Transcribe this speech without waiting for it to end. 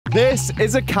This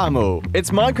is a camel. It's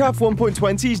Minecraft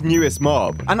 1.20's newest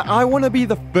mob, and I want to be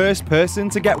the first person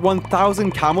to get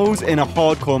 1,000 camels in a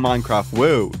hardcore Minecraft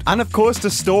world. And of course, to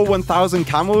store 1,000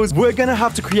 camels, we're gonna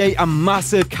have to create a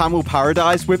massive camel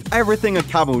paradise with everything a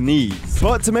camel needs.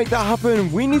 But to make that happen,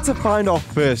 we need to find our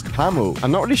first camel.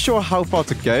 I'm not really sure how far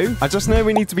to go. I just know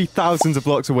we need to be thousands of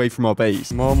blocks away from our base.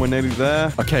 Come on, we're nearly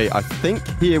there. Okay, I think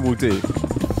here will do.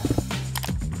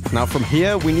 Now from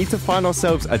here, we need to find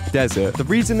ourselves a desert. The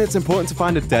reason it's important to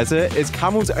find a desert is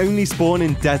camels only spawn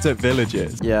in desert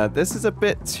villages. Yeah, this is a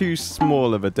bit too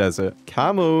small of a desert.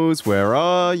 Camels, where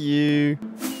are you?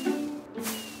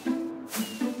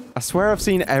 I swear I've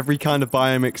seen every kind of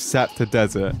biome except a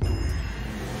desert.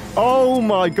 Oh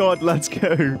my god, let's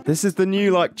go. This is the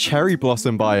new, like, cherry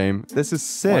blossom biome. This is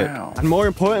sick. Wow. And more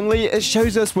importantly, it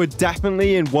shows us we're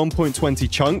definitely in 1.20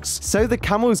 chunks, so the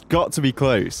camels got to be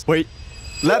close. Wait.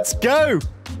 Let's go!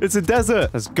 It's a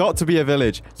desert. There's got to be a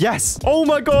village. Yes! Oh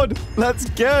my god! Let's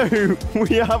go!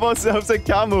 We have ourselves a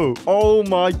camel. Oh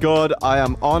my god, I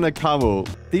am on a camel.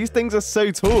 These things are so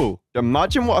tall.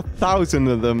 Imagine what 1,000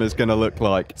 of them is going to look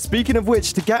like. Speaking of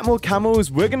which, to get more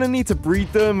camels, we're going to need to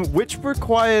breed them, which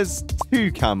requires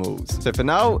 2 camels. So for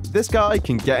now, this guy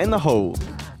can get in the hole.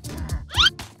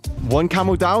 1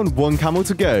 camel down, 1 camel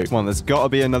to go. Come on, there's got to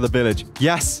be another village.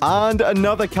 Yes, and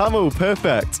another camel.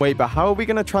 Perfect. Wait, but how are we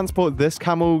going to transport this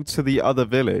camel to the other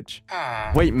village?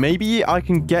 Wait, maybe I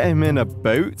can get him in a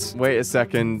boat? Wait a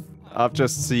second. I've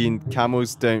just seen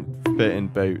camels don't fit in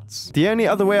boats. The only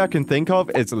other way I can think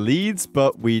of is leads,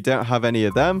 but we don't have any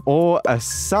of them. Or a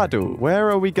saddle.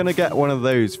 Where are we going to get one of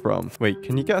those from? Wait,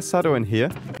 can you get a saddle in here?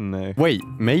 No. Wait,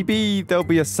 maybe there'll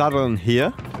be a saddle in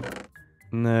here?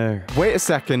 No. Wait a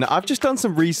second. I've just done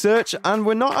some research and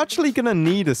we're not actually going to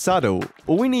need a saddle.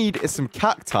 All we need is some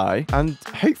cacti and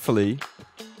hopefully...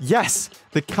 Yes,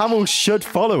 the camels should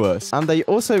follow us and they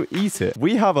also eat it.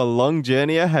 We have a long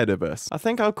journey ahead of us. I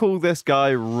think I'll call this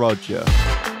guy Roger.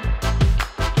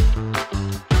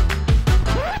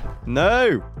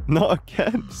 No, not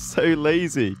again. So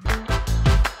lazy.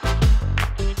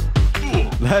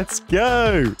 Let's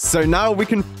go. So now we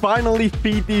can finally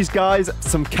feed these guys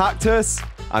some cactus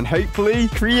and hopefully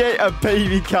create a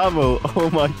baby camel. Oh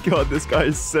my god, this guy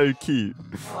is so cute.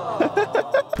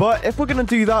 But if we're going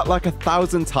to do that like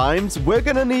 1,000 times, we're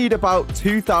going to need about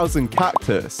 2,000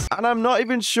 cactus. And I'm not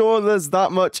even sure there's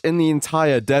that much in the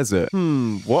entire desert.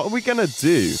 What are we going to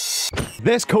do?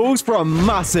 This calls for a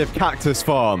massive cactus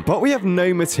farm, but we have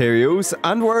no materials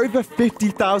and we're over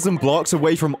 50,000 blocks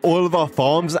away from all of our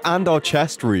farms and our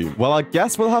chest room. Well, I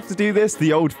guess we'll have to do this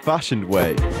the old-fashioned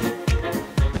way.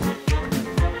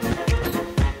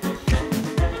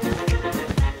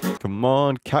 Come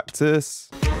on, cactus.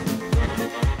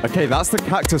 Okay, that's the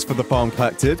cactus for the farm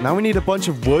collected. Now we need a bunch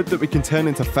of wood that we can turn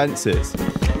into fences.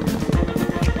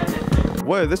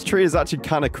 Whoa, this tree is actually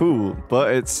kind of cool,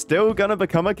 but it's still gonna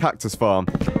become a cactus farm.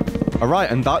 All right,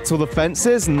 and that's all the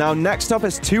fences. Now, next up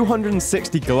is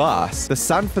 260 glass. The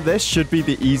sand for this should be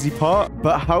the easy part,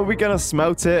 but how are we gonna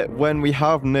smelt it when we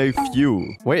have no fuel?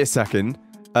 Wait a second.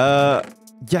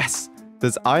 Yes.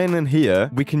 There's iron in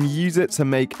here. We can use it to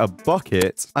make a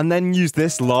bucket and then use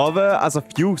this lava as a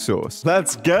fuel source.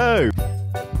 Let's go.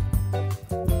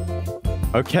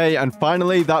 Okay, and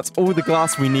finally, that's all the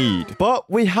glass we need. But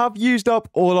we have used up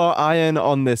all our iron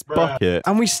on this bucket,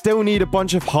 and we still need a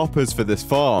bunch of hoppers for this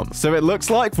farm. So it looks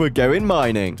like we're going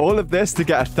mining. All of this to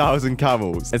get 1,000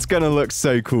 camels. It's gonna look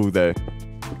so cool, though.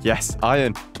 Yes,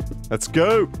 iron. Let's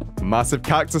go. Massive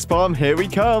cactus farm, here we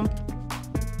come.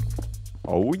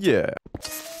 Oh, yeah.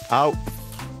 Ow.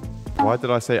 Why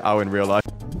did I say ow in real life?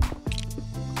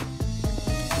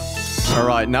 All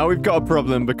right, now we've got a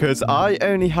problem because I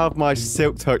only have my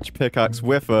silk touch pickaxe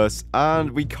with us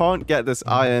and we can't get this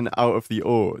iron out of the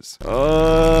ores.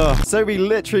 So we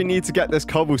literally need to get this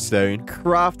cobblestone,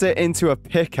 craft it into a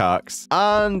pickaxe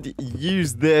and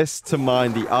use this to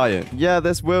mine the iron. Yeah,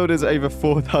 this world is over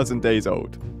 4,000 days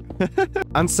old.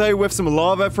 And so with some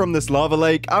lava from this lava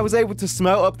lake, I was able to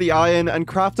smelt up the iron and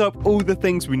craft up all the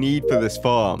things we need for this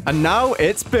farm. And now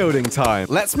it's building time.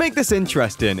 Let's make this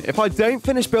interesting. If I don't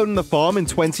finish building the farm in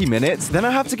 20 minutes, then I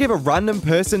have to give a random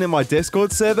person in my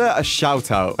Discord server a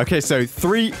shout out. Okay, so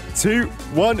 3, 2,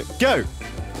 1, go.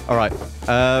 All right.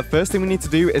 First thing we need to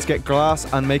do is get glass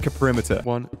and make a perimeter.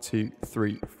 1, 2,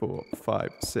 3, 4,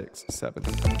 5, 6, 7.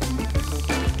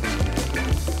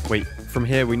 Wait, from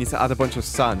here, we need to add a bunch of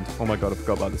sand. Oh my god, I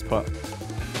forgot about this part.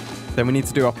 Then we need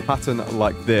to do a pattern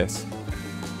like this.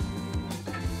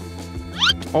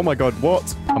 Oh my god,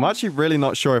 what? I'm actually really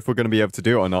not sure if we're going to be able to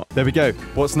do it or not. There we go.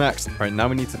 What's next? All right, now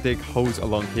we need to dig holes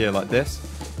along here like this.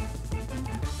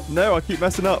 No, I keep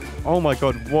messing up. Oh my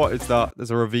god, what is that? There's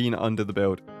a ravine under the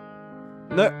build.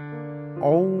 No.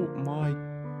 Oh my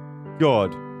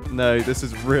god. No, this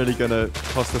is really gonna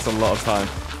cost us a lot of time.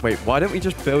 Wait, why don't we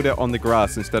just build it on the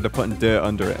grass instead of putting dirt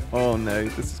under it? Oh no,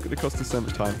 this is gonna cost us so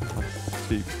much time. 1,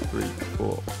 2, 3,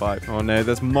 4, 5. Oh no,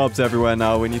 there's mobs everywhere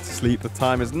now. We need to sleep. The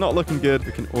time is not looking good.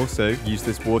 We can also use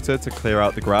this water to clear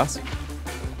out the grass.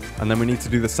 And then we need to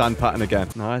do the sand pattern again.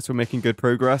 Nice, we're making good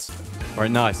progress. All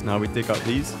right, nice. Now we dig up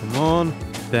these. Come on.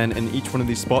 Then in each one of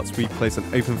these spots, we place an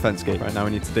open fence gate. Right now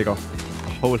we need to dig off a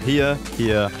hole here,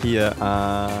 here, here,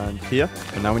 and here.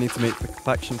 And now we need to make the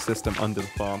collection system under the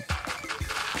farm.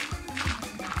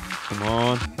 Come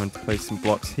on. I'm going to place some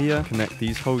blocks here. Connect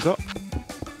these holes up.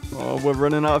 Oh, we're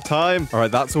running out of time. All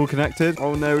right, that's all connected.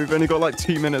 Oh no, we've only got like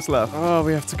 2 minutes left. Oh,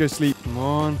 we have to go sleep. Come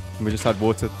on. And we just had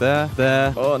water there,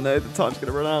 there. Oh no, the time's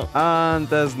gonna run out. And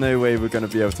there's no way we're gonna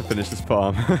be able to finish this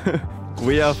farm.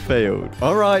 We have failed.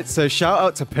 All right, so shout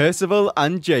out to Percival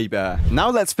and J-Bear. Now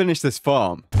let's finish this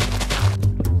farm.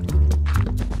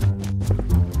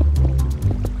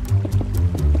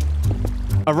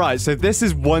 Alright, so this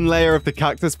is one layer of the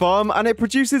cactus farm, and it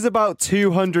produces about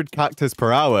 200 cactus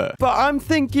per hour. But I'm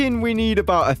thinking we need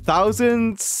about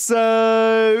 1,000,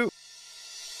 so...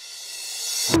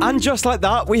 And just like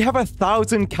that, we have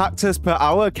 1,000 cactus per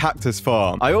hour cactus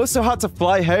farm. I also had to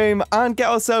fly home and get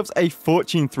ourselves a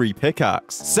Fortune 3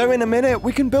 pickaxe. So in a minute,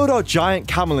 we can build our giant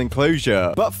camel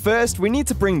enclosure. But first, we need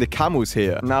to bring the camels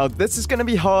here. Now, this is going to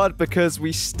be hard because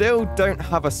we still don't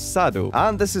have a saddle.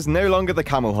 And this is no longer the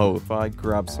camel hole. If I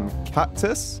grab some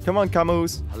cactus. Come on,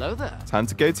 camels. Hello there. Time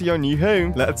to go to your new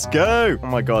home. Let's go. Oh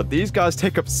my god, these guys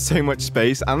take up so much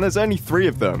space, and there's only 3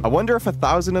 of them. I wonder if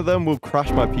 1,000 of them will crash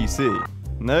my PC.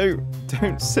 No,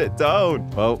 don't sit down.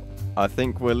 Well, I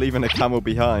think we're leaving a camel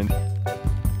behind.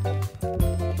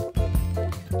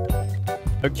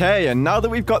 Okay, and now that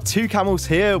we've got 2 camels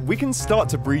here, we can start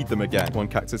to breed them again. 1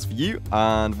 cactus for you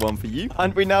and 1 for you.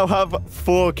 And we now have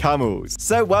 4 camels.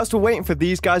 So whilst we're waiting for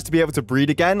these guys to be able to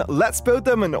breed again, let's build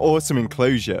them an awesome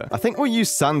enclosure. I think we'll use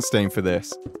sandstone for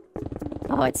this.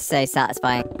 Oh, it's so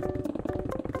satisfying.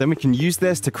 Then we can use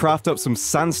this to craft up some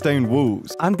sandstone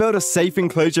walls and build a safe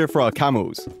enclosure for our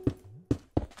camels.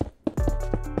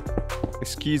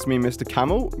 Excuse me, Mr.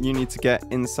 Camel. You need to get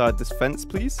inside this fence,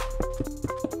 please.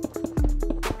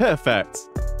 Perfect.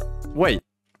 Wait,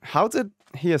 how did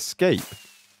he escape?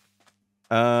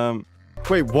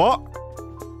 Wait, what?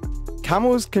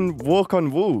 Camels can walk on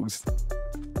walls.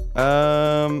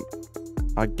 I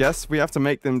guess we have to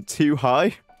make them too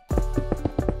high.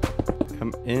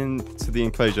 Come into the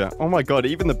enclosure. Oh my god,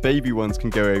 even the baby ones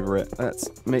can go over it. Let's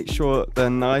make sure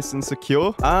they're nice and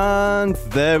secure. And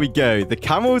there we go. The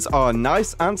camels are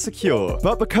nice and secure.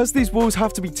 But because these walls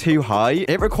have to be too high,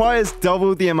 it requires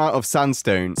double the amount of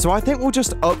sandstone. So I think we'll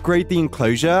just upgrade the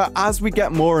enclosure as we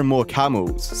get more and more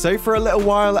camels. So for a little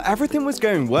while, everything was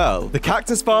going well. The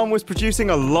cactus farm was producing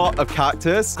a lot of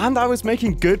cactus, and I was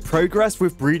making good progress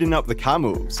with breeding up the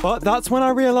camels. But that's when I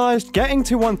realized getting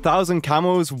to 1,000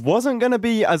 camels wasn't going to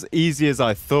be as easy as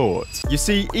I thought. You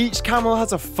see, each camel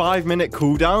has a 5-minute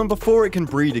cooldown before it can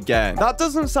breed again. That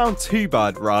doesn't sound too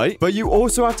bad, right? But you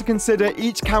also have to consider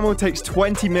each camel takes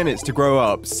 20 minutes to grow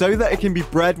up so that it can be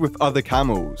bred with other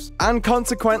camels. And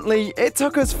consequently, it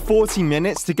took us 40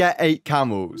 minutes to get 8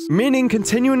 camels. Meaning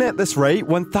continuing at this rate,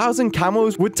 1,000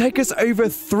 camels would take us over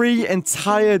 3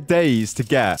 entire days to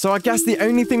get. So I guess the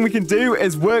only thing we can do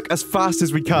is work as fast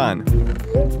as we can.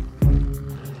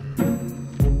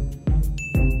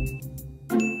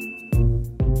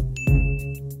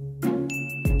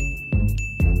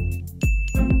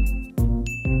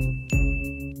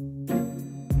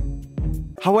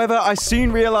 However, I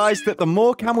soon realized that the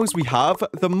more camels we have,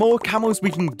 the more camels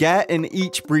we can get in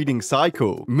each breeding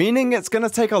cycle, meaning it's going to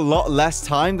take a lot less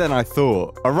time than I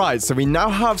thought. Alright, so we now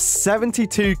have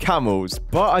 72 camels,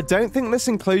 but I don't think this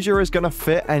enclosure is going to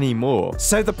fit anymore.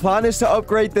 So the plan is to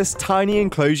upgrade this tiny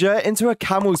enclosure into a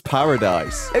camel's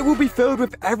paradise. It will be filled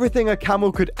with everything a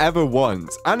camel could ever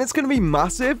want, and it's going to be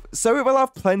massive, so it will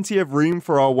have plenty of room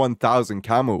for our 1,000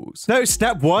 camels. So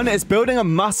step 1 is building a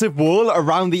massive wall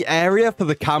around the area for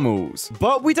the camels.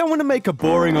 But we don't want to make a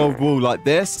boring old wall like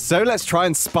this, so let's try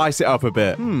and spice it up a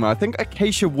bit. I think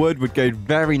acacia wood would go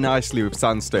very nicely with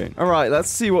sandstone. Alright, let's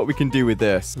see what we can do with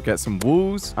this. We'll get some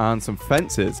walls and some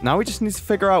fences. Now we just need to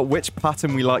figure out which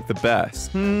pattern we like the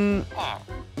best.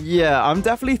 Yeah, I'm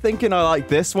definitely thinking I like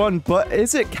this one, but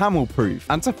is it camel proof?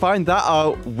 And to find that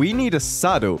out, we need a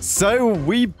saddle. So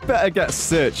we better get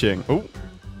searching. Oh.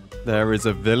 There is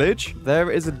a village.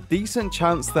 There is a decent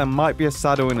chance there might be a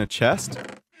saddle in a chest.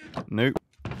 Nope.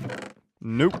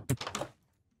 Nope.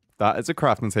 That is a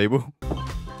crafting table.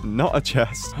 Not a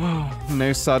chest.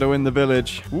 No saddle in the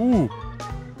village. Ooh.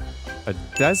 A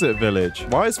desert village.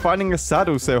 Why is finding a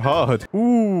saddle so hard?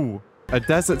 Ooh. A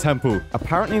desert temple.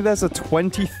 Apparently there's a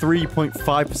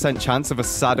 23.5% chance of a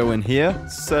saddle in here.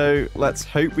 So let's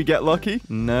hope we get lucky.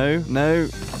 No.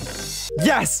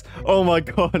 Yes! Oh my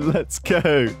god, let's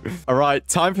go. All right,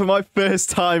 time for my first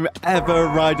time ever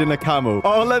riding a camel.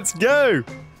 Oh, let's go.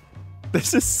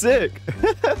 This is sick.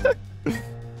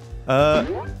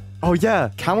 Oh yeah,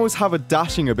 camels have a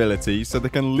dashing ability, so they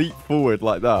can leap forward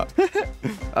like that.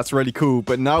 That's really cool.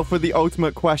 But now for the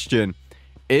ultimate question.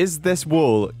 Is this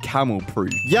wall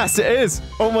camel-proof? Yes, it is.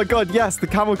 Oh my god, yes, the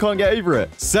camel can't get over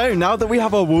it. So now that we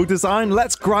have our wall design,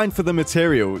 let's grind for the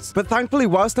materials. But thankfully,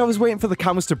 whilst I was waiting for the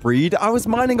camels to breed, I was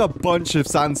mining a bunch of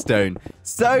sandstone.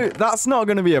 So that's not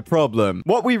going to be a problem.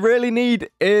 What we really need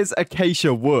is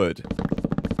acacia wood.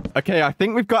 Okay, I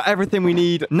think we've got everything we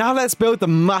need. Now let's build the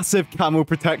massive camel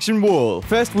protection wall.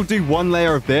 First, we'll do one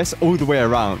layer of this all the way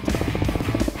around.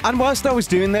 And whilst I was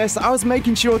doing this, I was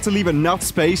making sure to leave enough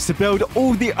space to build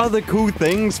all the other cool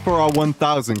things for our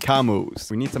 1,000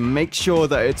 camels. We need to make sure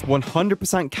that it's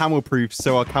 100% camel proof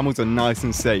so our camels are nice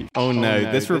and safe. Oh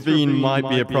no, this ravine might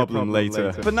be a problem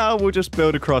later. But now we'll just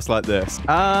build across like this.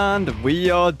 And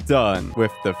we are done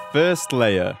with the first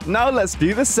layer. Now let's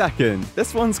do the second.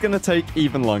 This one's going to take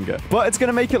even longer, but it's going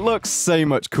to make it look so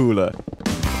much cooler.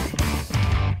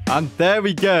 And there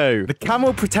we go. The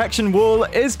camel protection wall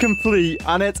is complete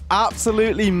and it's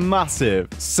absolutely massive.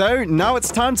 So now it's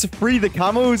time to free the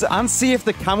camels and see if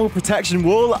the camel protection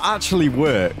wall actually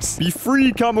works. Be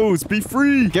free, camels, be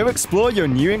free. Go explore your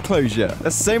new enclosure.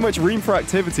 There's so much room for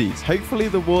activities. Hopefully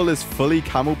the wall is fully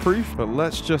camel proof, but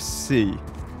let's just see.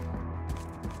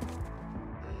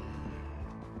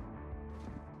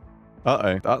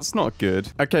 Uh-oh, that's not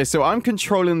good. Okay, so I'm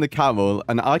controlling the camel,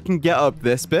 and I can get up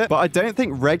this bit, but I don't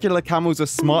think regular camels are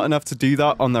smart enough to do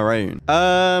that on their own.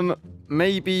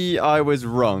 Maybe I was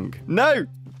wrong. No!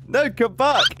 No, come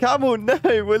back! Camel, no!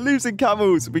 We're losing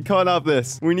camels! We can't have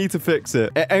this. We need to fix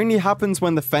it. It only happens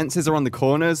when the fences are on the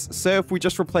corners, so if we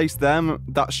just replace them,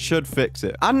 that should fix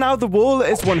it. And now the wall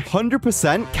is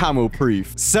 100%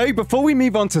 camel-proof. So before we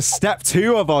move on to step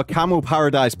 2 of our Camel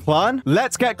Paradise plan,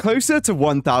 let's get closer to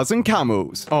 1,000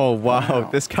 camels. Oh, wow.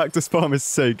 This cactus farm is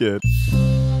so good.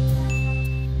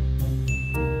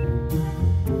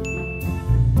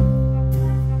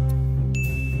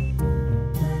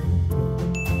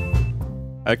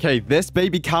 Okay, this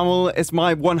baby camel is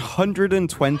my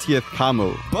 120th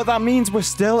camel, but that means we're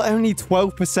still only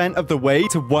 12% of the way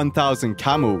to 1,000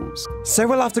 camels. So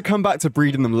we'll have to come back to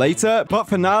breeding them later, but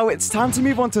for now, it's time to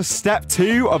move on to step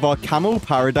 2 of our Camel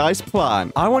Paradise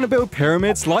plan. I want to build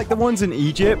pyramids like the ones in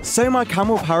Egypt, so my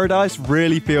Camel Paradise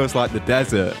really feels like the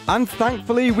desert. And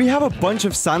thankfully, we have a bunch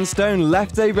of sandstone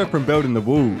left over from building the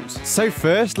walls. So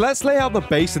first, let's lay out the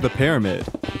base of the pyramid.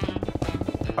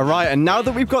 All right, and now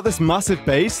that we've got this massive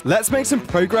base, let's make some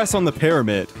progress on the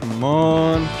pyramid. Come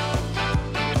on.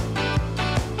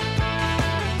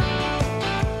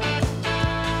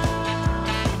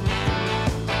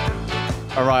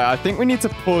 All right, I think we need to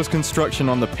pause construction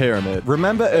on the pyramid.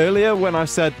 Remember earlier when I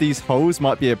said these holes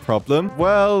might be a problem?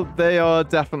 Well, they are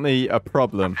definitely a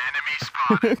problem.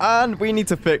 And we need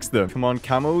to fix them. Come on,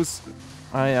 camels.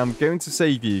 I am going to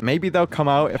save you. Maybe they'll come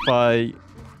out if I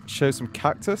show some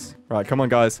cactus. Right, come on,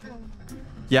 guys.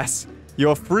 Yes,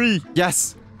 you're free.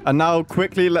 Yes. And now,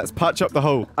 quickly, let's patch up the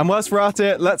hole. And whilst we're at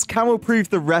it, let's camel-proof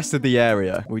the rest of the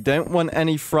area. We don't want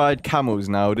any fried camels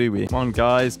now, do we? Come on,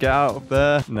 guys, get out of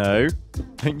there. No.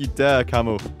 Don't you dare,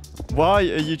 camel. Why are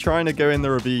you trying to go in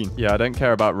the ravine? Yeah, I don't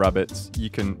care about rabbits. You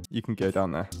can go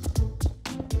down there.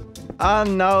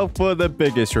 And now for the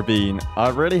biggest ravine. I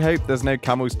really hope there's no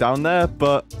camels down there,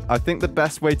 but I think the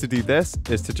best way to do this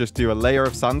is to just do a layer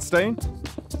of sandstone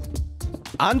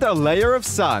and a layer of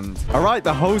sand. All right,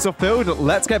 the holes are filled.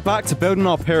 Let's get back to building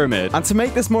our pyramid. And to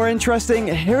make this more interesting,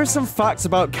 here are some facts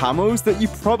about camels that you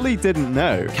probably didn't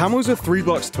know. Camels are 3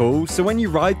 blocks tall, so when you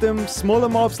ride them, smaller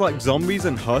mobs like zombies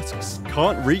and husks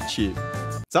can't reach you.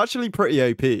 It's actually pretty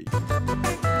OP.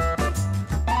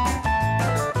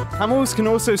 Camels can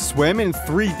also swim in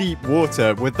 3 deep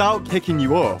water without kicking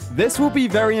you off. This will be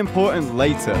very important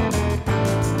later.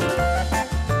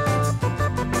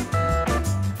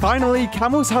 Finally,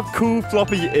 camels have cool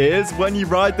floppy ears when you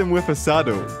ride them with a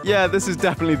saddle. Yeah, this is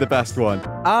definitely the best one.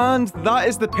 And that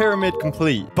is the pyramid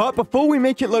complete. But before we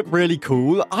make it look really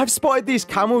cool, I've spotted these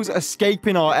camels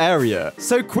escaping our area.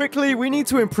 So quickly, we need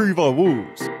to improve our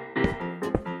walls.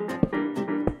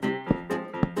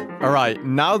 All right,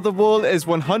 now the wall is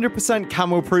 100%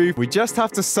 camel proof. We just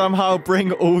have to somehow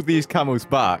bring all these camels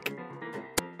back.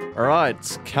 All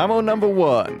right, camel number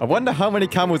 1. I wonder how many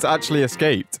camels actually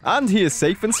escaped. And he is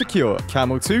safe and secure.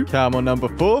 Camel 2, camel number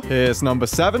 4. Here's number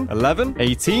 7, 11,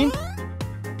 18.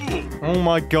 Oh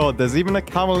my god, there's even a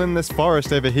camel in this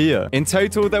forest over here. In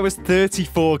total, there was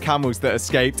 34 camels that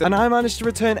escaped, and I managed to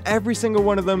return every single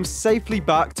one of them safely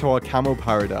back to our camel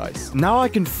paradise. Now I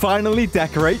can finally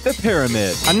decorate the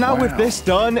pyramid. And now with this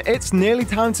done, it's nearly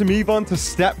time to move on to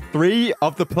step 3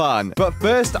 of the plan. But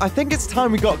first, I think it's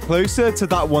time we got closer to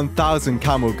that 1,000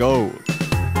 camel goal.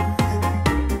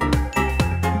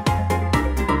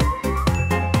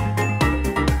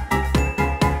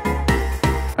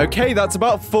 Okay, that's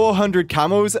about 400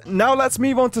 camels. Now let's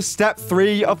move on to step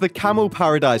 3 of the Camel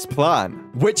Paradise plan,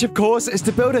 which of course is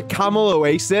to build a camel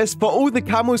oasis for all the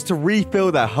camels to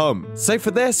refill their hum. So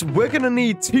for this, we're gonna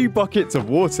need 2 buckets of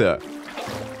water.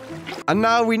 And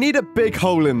now we need a big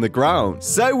hole in the ground.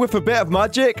 So with a bit of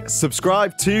magic,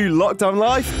 subscribe to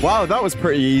LockDownLife. Wow, that was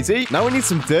pretty easy. Now we need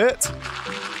some dirt.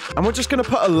 And we're just gonna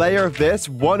put a layer of this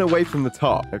one away from the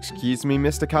top. Excuse me,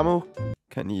 Mr. Camel.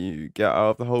 Can you get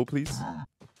out of the hole, please?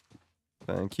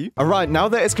 Thank you. All right, now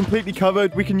that it's completely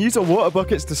covered, we can use our water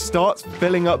buckets to start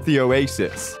filling up the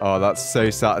oasis. Oh, that's so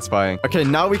satisfying. Okay,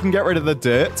 now we can get rid of the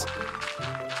dirt.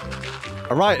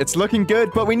 All right, it's looking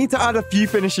good, but we need to add a few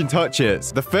finishing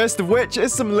touches. The first of which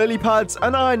is some lily pads,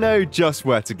 and I know just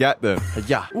where to get them.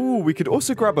 Yeah. Ooh, we could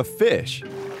also grab a fish.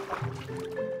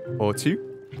 Or 2.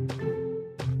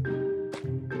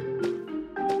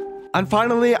 And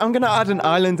finally, I'm going to add an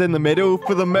island in the middle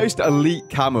for the most elite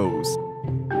camels.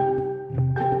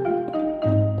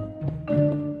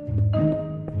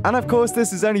 And of course,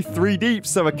 this is only 3 deep,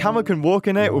 so a camel can walk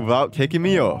in it without kicking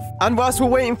me off. And whilst we're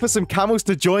waiting for some camels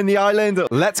to join the island,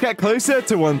 let's get closer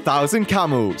to 1,000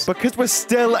 camels, because we're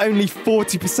still only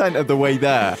 40% of the way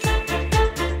there.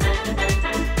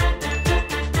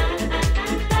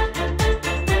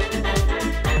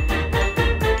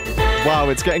 Wow,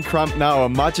 it's getting cramped now.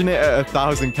 Imagine it at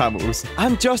 1,000 camels.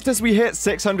 And just as we hit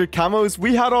 600 camels,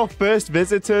 we had our first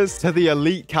visitors to the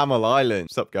elite camel island.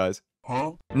 What's up, guys?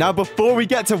 Huh? Now, before we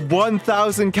get to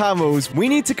 1,000 camels, we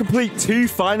need to complete 2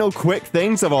 final quick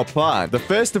things of our plan. The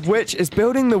first of which is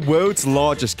building the world's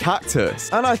largest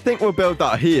cactus. And I think we'll build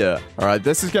that here. All right,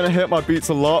 this is going to hurt my boots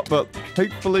a lot, but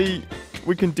hopefully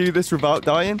we can do this without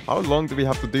dying. How long do we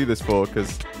have to do this for?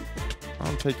 Because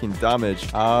I'm taking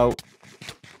damage. Ow.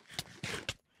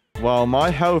 Well,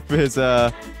 my health is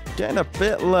getting a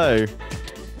bit low.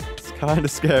 It's kind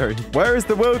of scary. Where is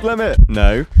the world limit?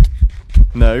 No.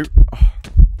 No.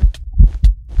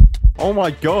 Oh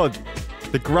my god.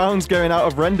 The ground's going out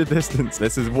of render distance.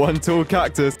 This is 1 tall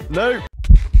cactus. No.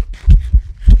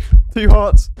 2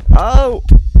 hearts. Ow.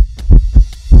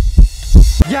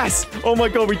 Yes. Oh my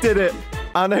god, we did it.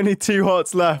 And only 2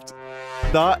 hearts left.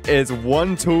 That is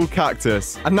 1 tall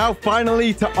cactus. And now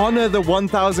finally, to honor the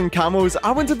 1,000 camels,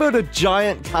 I want to build a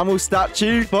giant camel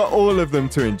statue for all of them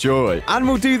to enjoy. And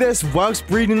we'll do this whilst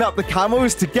breeding up the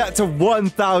camels to get to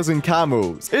 1,000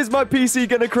 camels. Is my PC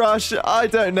gonna crash? I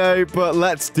don't know, but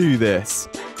let's do this.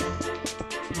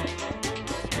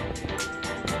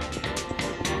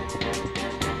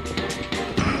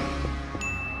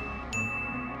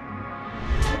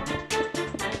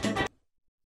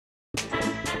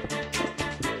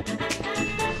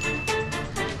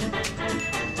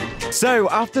 So,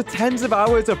 after tens of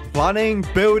hours of planning,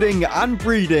 building, and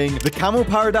breeding, the Camel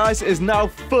Paradise is now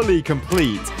fully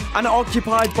complete and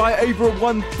occupied by over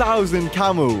 1,000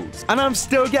 camels. And I'm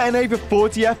still getting over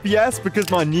 40 FPS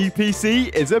because my new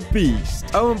PC is a beast.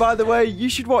 Oh, and by the way, you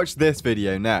should watch this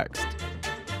video next.